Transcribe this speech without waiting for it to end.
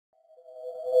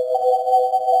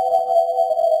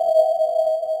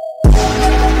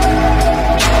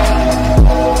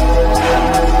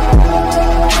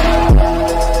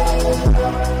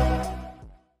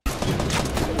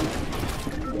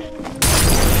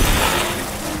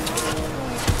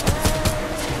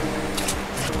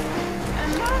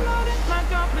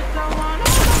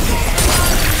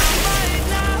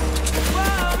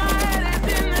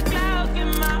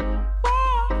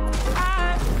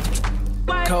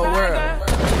cold world.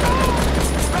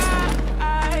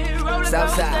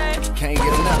 Southside, can't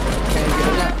get enough, can't get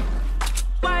enough.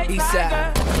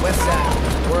 Eastside,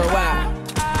 westside, worldwide.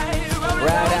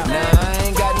 Ride out, now I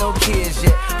ain't got no kids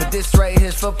yet, but this right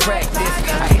here's for practice.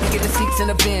 I hate to get the seats in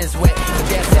the bins wet, but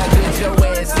that's how good your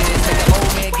ass is. Make the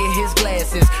old man get his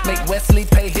glasses, make Wesley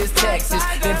pay his taxes,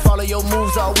 then follow your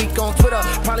moves all week on Twitter.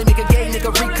 Probably make a gay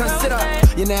nigga reconsider.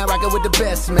 You're now rockin' with the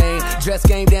best, man. Dress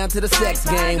game down to the sex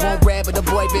game. Won't grab but the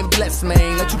boy been blessed,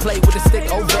 man. Let you play with the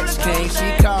stick, old Vex King.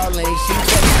 She calling, she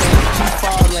texting, she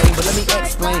falling, but let me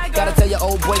explain. Gotta tell your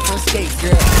old boyfriend skate,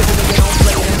 girl, cause the nigga don't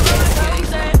play them Vex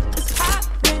games.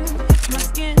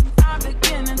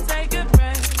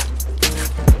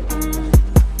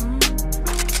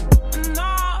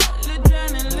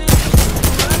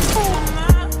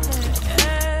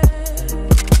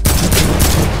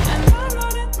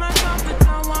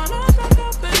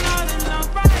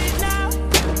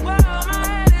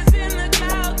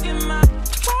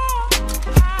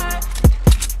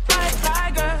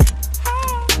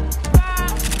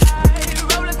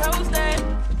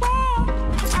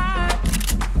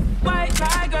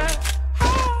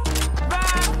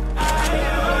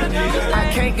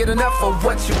 Can't get enough of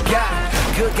what you got.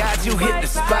 Good guys, you hit the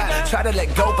spot. Try to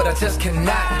let go, but I just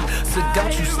cannot. So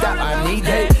don't you stop, I need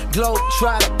that. Glow,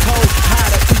 try to cold,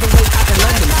 hotter, even way out in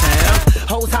London town.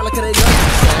 Hoes holler cause they love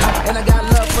the sound. And I got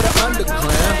love for the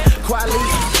underground. Quality,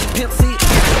 Pimp C,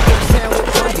 town will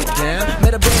bring it down.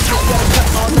 Met a bad bitch that'll cut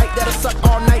all night, that'll suck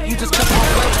all night. You just cut all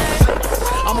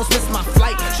night. Almost missed my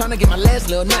flight, tryna get my last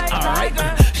little nut, alright.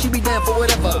 She be down for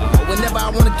whatever, whenever I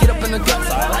wanna get up in the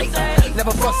guts, alright.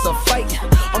 Never fuss or fight,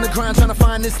 on the grind tryna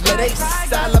find this lead ace.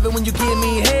 I love it when you give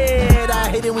me head, I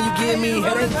hate it when you give me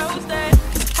headaches.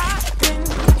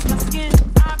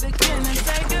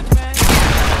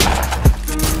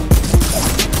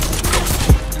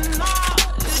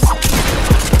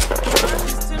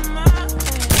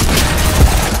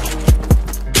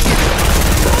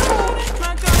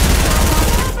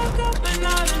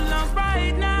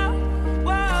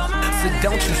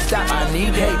 Don't you stop, I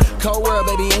need hate. Cold world,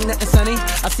 baby, ain't nothing sunny.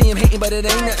 I see him hating, but it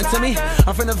ain't nothing to me.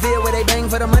 I'm from the Ville where they bang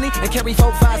for the money and carry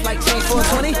 4-5s like change for a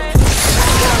 20. I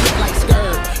look like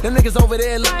skirt. Them niggas over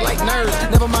there look like nerds.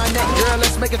 Never mind that, girl,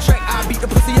 let's make a track. I beat the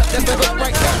pussy up, that's the hook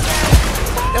right there.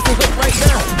 That's the hook right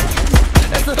there.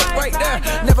 That's the hook right there.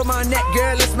 Never mind that,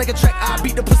 girl, let's make a track. I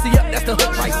beat the pussy up, that's the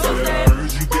hook right there. I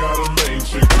heard you got a main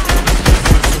chick.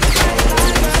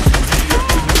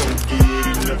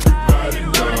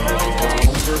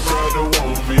 Tried to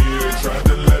want me, they tried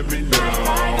to let me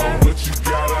down. What you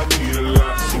got, I need a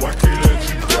lot, so I can't let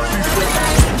you down.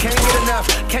 Can't get enough,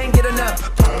 can't get enough.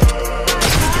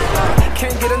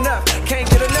 Can't get enough, can't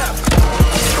get enough.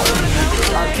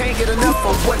 I can't get enough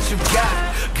of what you got.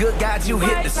 Good God, you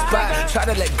hit the spot. Try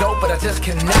to let go, but I just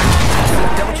cannot. So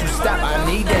don't you stop, I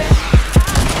need that.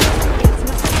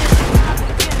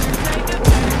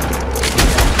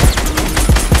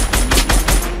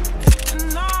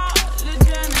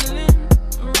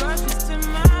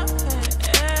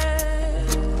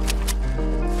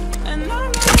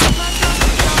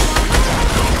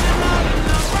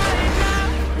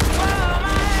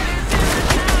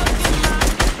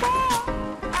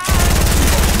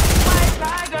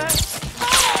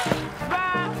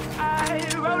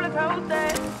 roller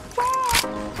coaster.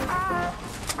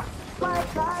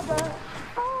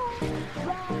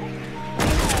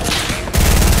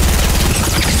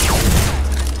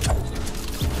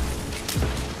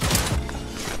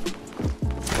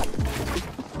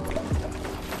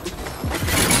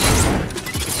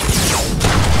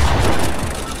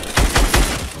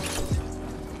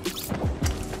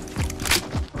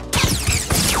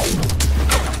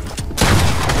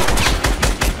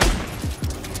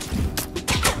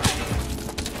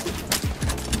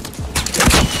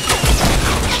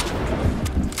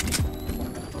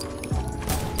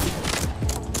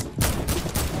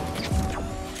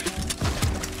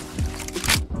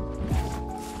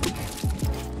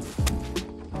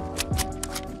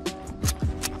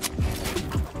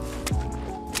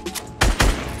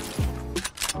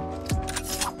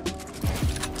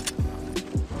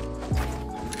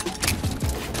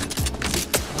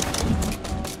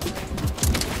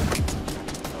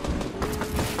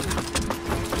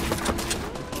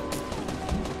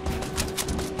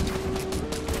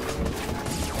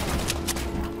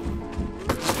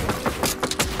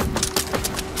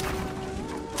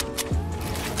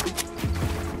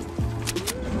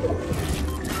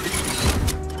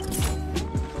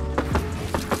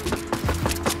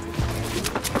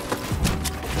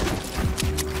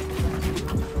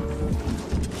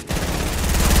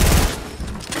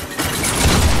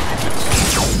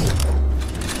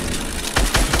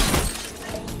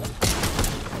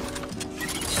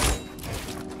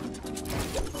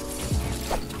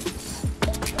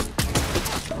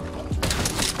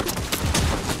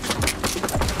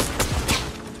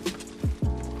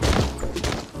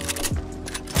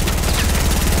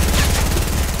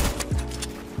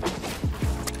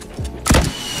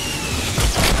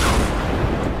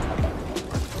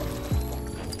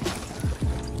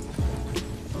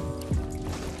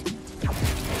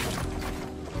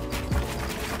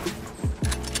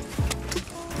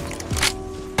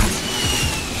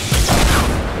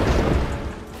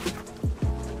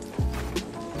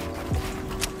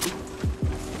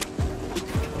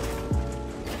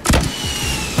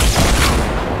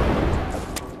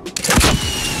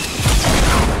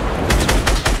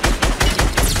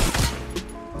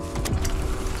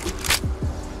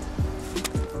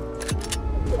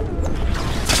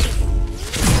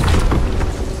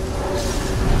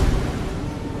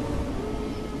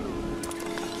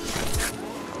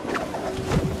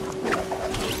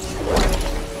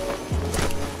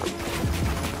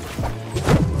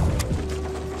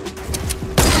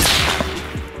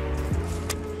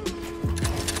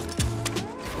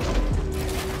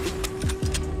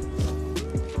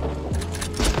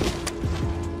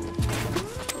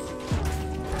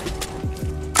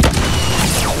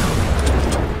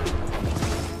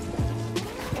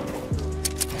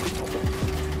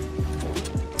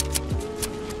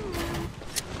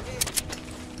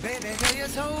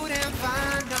 just holding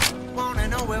fine, though. Wanna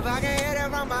know if I can hit it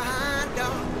from behind,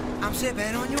 though. I'm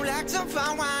sipping on you like some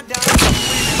fine wine, though.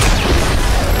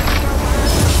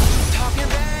 Talking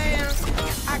bands,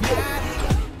 I got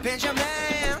it.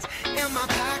 Benjamins in my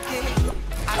pocket.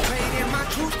 I traded my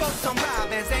truth for some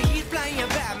robins, and he's playing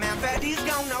Batman. Bet he's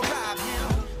gonna